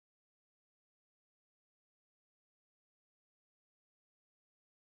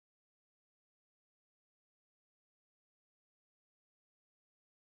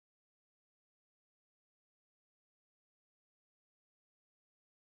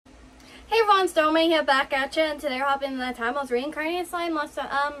Hey everyone, Stormwings here back at you, and today we're hopping in that time I was reincarnated slime.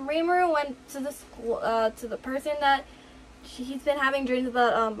 Rimuru went to the school, to the person that he's been having dreams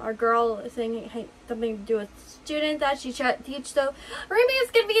about, our girl saying something to do with students that she should teach. So Rimuru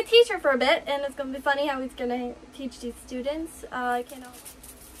is going to be a teacher for a bit, and it's going to be funny how he's going to teach these students. I can't know.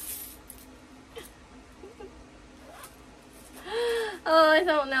 Oh, I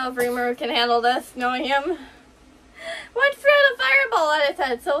don't know if Rimuru can handle this, knowing him. One threw a fireball at his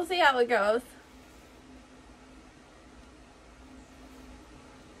head, so we'll see how it goes.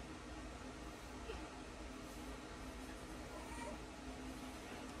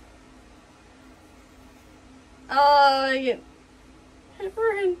 Oh,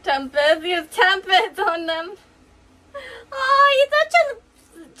 we're in Tempest. He has Tempest on them. Oh, he's such a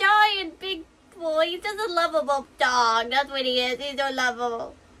giant big boy. He's just a lovable dog. That's what he is. He's so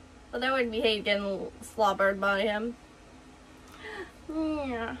lovable. Well, that would be hate getting slobbered by him.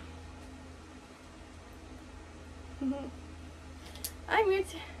 Yeah. I'm here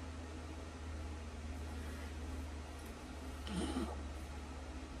to...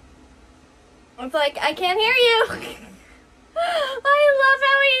 It's like, I can't hear you. I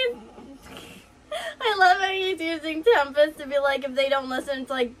love how he's using Tempest to be like, if they don't listen, it's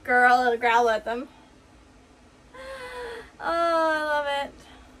like, girl, it'll growl at them. Oh, I love it.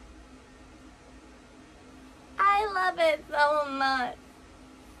 I love it so much.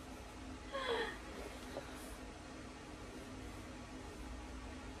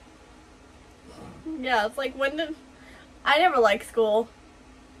 Yeah, it's like, when did... I never liked school.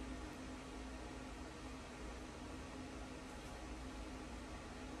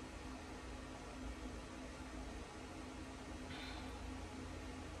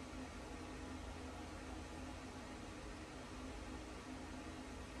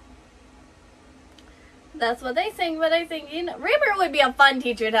 That's what they think, but I think, you know, Reamer would be a fun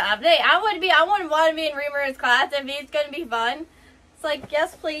teacher to have. I wouldn't want to be in Reamer's class if he's going to be fun. It's like,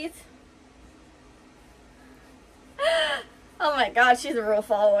 yes, please. Oh my god, she's a rule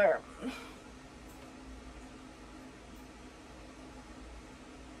follower.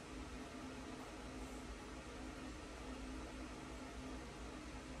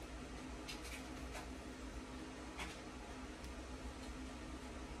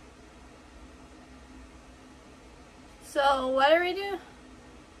 So, what do we do?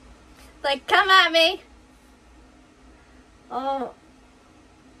 Like, come at me. Oh.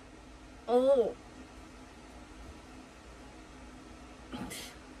 Oh.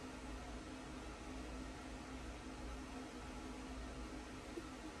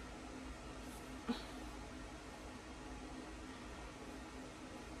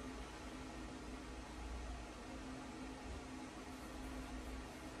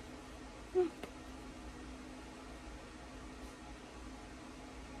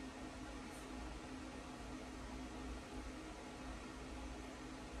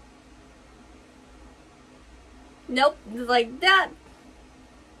 Nope, like that.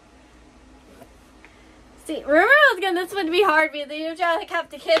 See, Rimuru was gonna, this would be hard because you try to like, have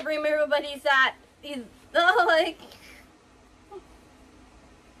to kid Rimuru, but he's like...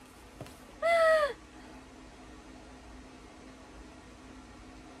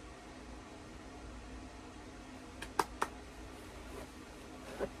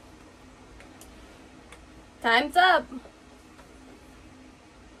 Time's up.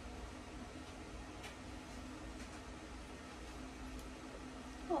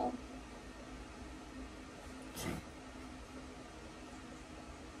 Oh.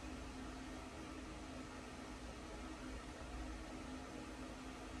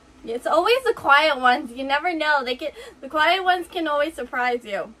 It's always the quiet ones. You never know. The quiet ones can always surprise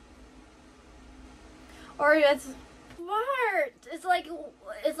you. Or it's smart. It's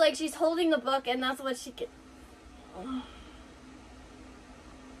like she's holding the book and that's what she can.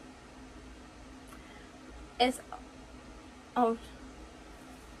 Oh.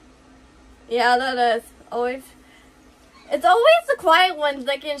 Yeah, that is always. It's always the quiet ones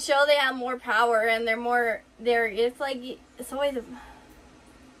that can show they have more power and it's like, it's always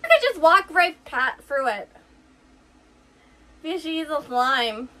I could just walk right through it. Because she's a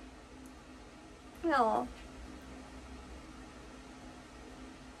slime. Oh.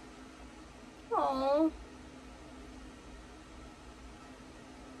 Oh.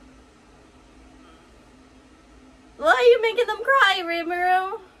 Why are you making them cry,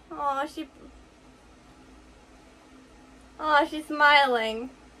 Rimuru? Oh, she's smiling.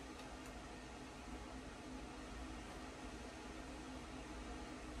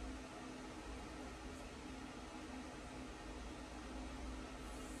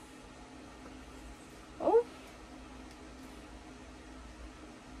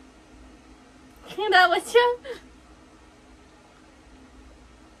 That was you.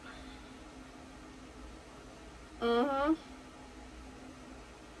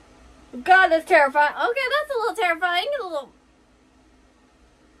 God, that's terrifying. Okay, that's a little terrifying. A little.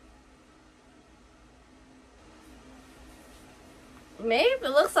 Maybe it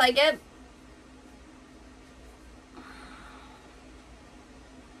looks like it.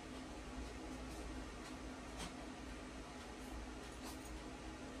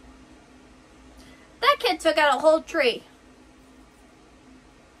 That kid took out a whole tree.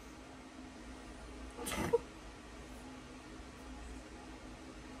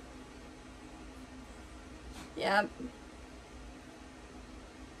 Yep.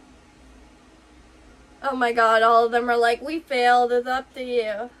 Oh my god, all of them are like, we failed, it's up to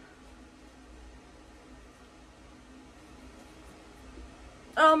you.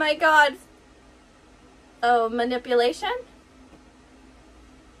 Oh my god. Oh, manipulation?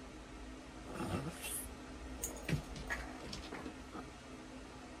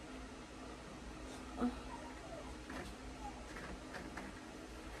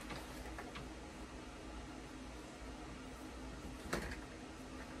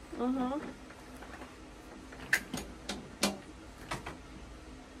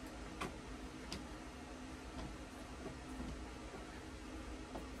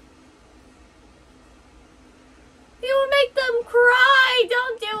 You will make them cry!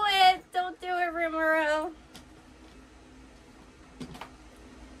 Don't do it! Don't do it, Rimuru.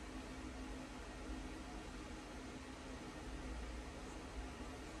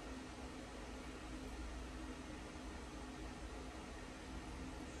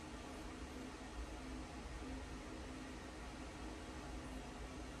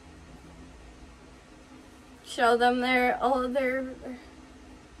 Show them all their...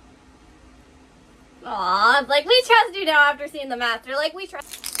 Aw, like, we trust you now after seeing the master. Like, we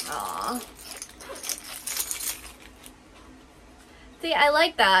trust... Aw. See, I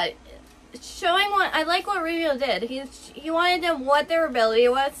like that. Showing what... I like what Rimuru did. He wanted them what their ability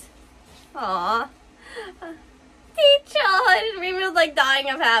was. Aw. Teacher! And Rimuru's, like, dying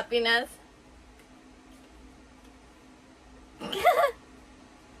of happiness.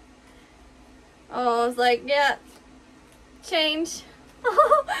 Oh, I was like, yeah. Change.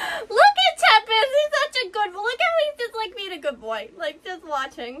 Oh, look at Tempest. He's such a good boy. Look how he's just like being a good boy. Like, just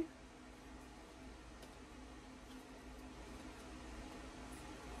watching.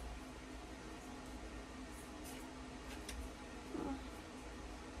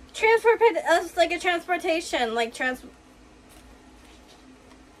 It's like a transportation. Like,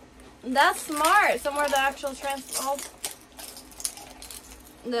 That's smart. Somewhere the actual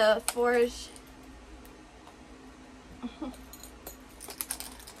the forge.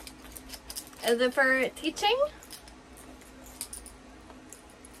 Is it for teaching?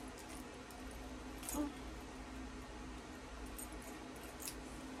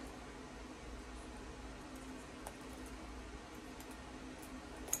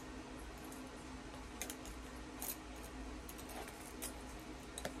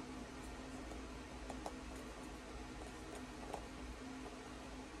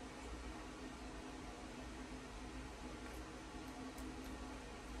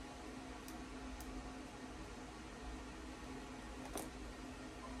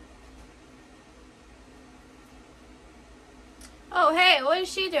 Oh, hey, what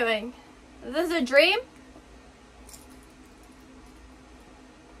is she doing? Is this a dream?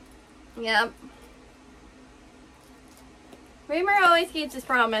 Yep. Rimuru always keeps his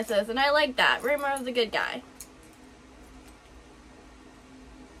promises, and I like that. Rimuru's a good guy.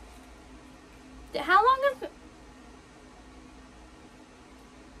 How long is...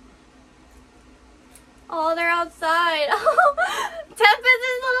 Oh, they're outside. Oh, Tempest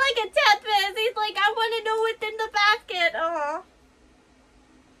is like a Tempest. He's like, I want to know what's in the basket. Oh.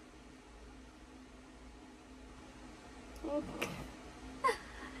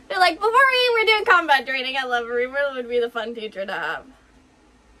 They're like, before we were doing combat training, I love Rimuru would be the fun teacher to have.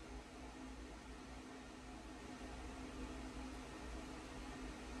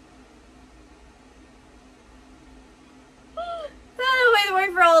 That always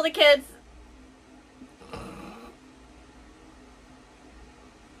work for all the kids.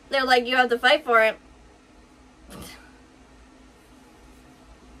 They're like, you have to fight for it.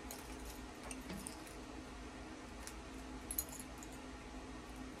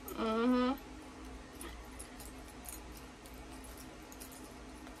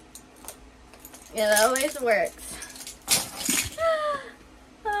 It always works.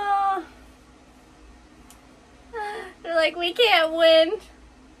 Oh. They're like, we can't win.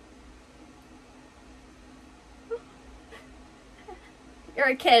 You're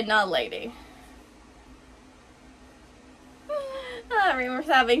a kid, not a lady. Reamer's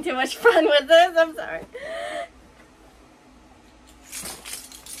having too much fun with this. I'm sorry.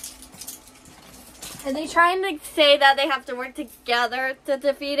 Are they trying to say that they have to work together to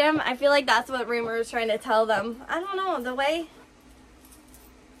defeat him? I feel like that's what Reamer is trying to tell them. I don't know, the way...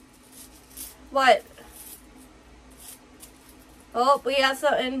 What? Oh, we got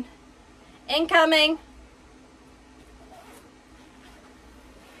something incoming.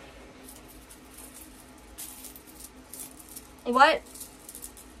 What?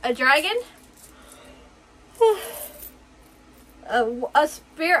 A dragon? a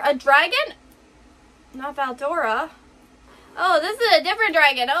spear? A dragon? Not Valdora. Oh, this is a different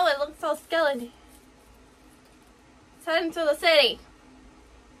dragon. Oh, it looks all skeleton. Let's head into the city.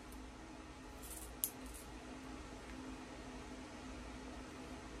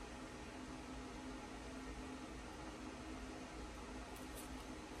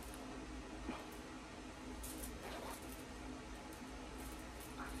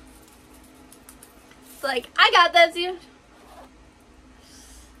 It's like, I got this, you.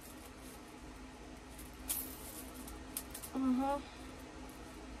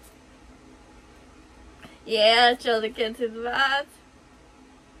 Yeah, show the kids his bath.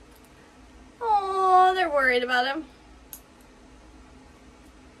 Oh, they're worried about him.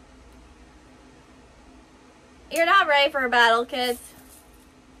 You're not ready for a battle, kids.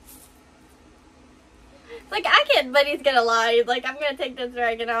 It's like, I can't, but he's gonna lie. He's like, I'm gonna take this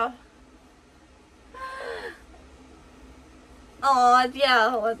dragon off. Oh,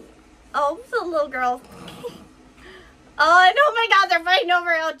 yeah. Oh, it's a little girl. Oh my God, they're fighting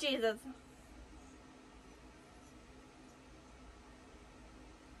over, oh, Jesus.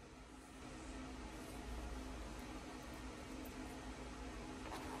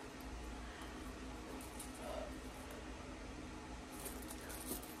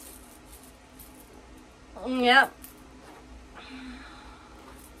 Yep.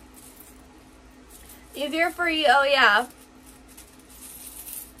 Easier for you, oh yeah.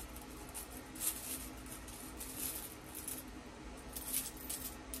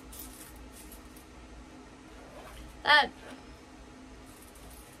 That.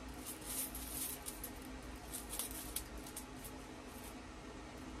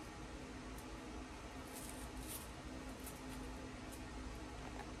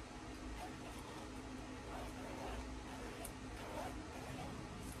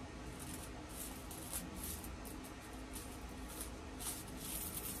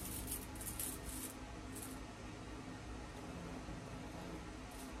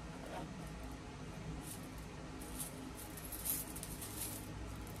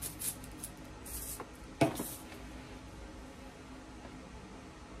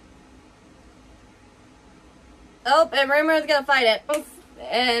 Oh, and Reamer's gonna fight it.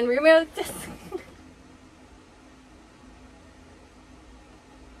 And Reamer just...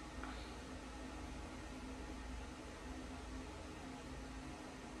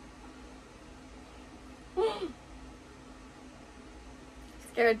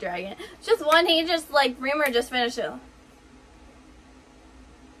 Scared dragon. Just one, he just, like, Reamer just finished it.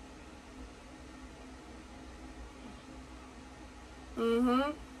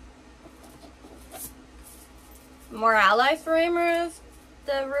 More allies for Reamer is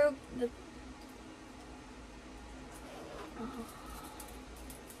the root.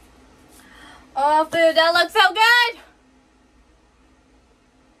 Oh, food, that looks so good!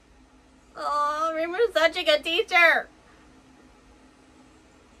 Oh, Reamer's such a good teacher.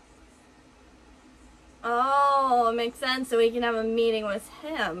 Oh, it makes sense, so we can have a meeting with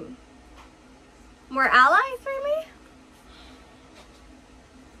him. More allies for me?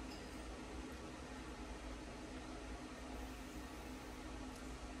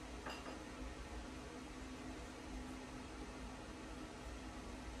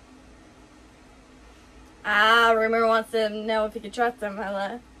 Ah, Reamer wants to know if he can trust him.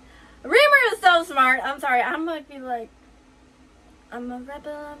 Reamer is so smart. I'm sorry. I'm gonna be like, I'm a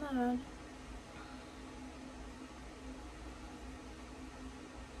rebel. I'm a...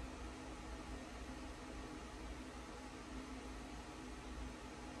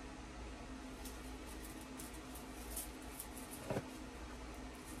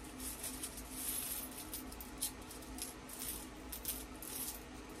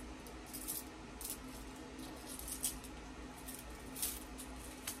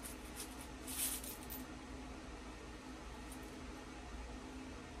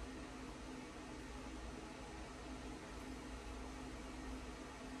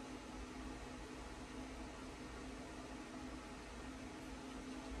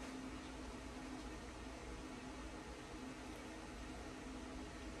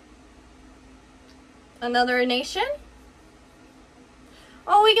 Another nation?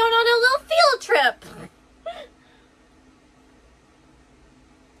 Oh, we going on a little field trip.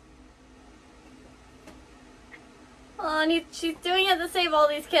 Oh, and she's doing it to save all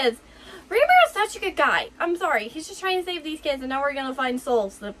these kids. Reamer is such a good guy. I'm sorry. He's just trying to save these kids, and now we're going to find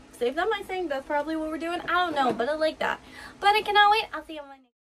souls to save them, I think. That's probably what we're doing. I don't know, but I like that. But I cannot wait. I'll see you on my next.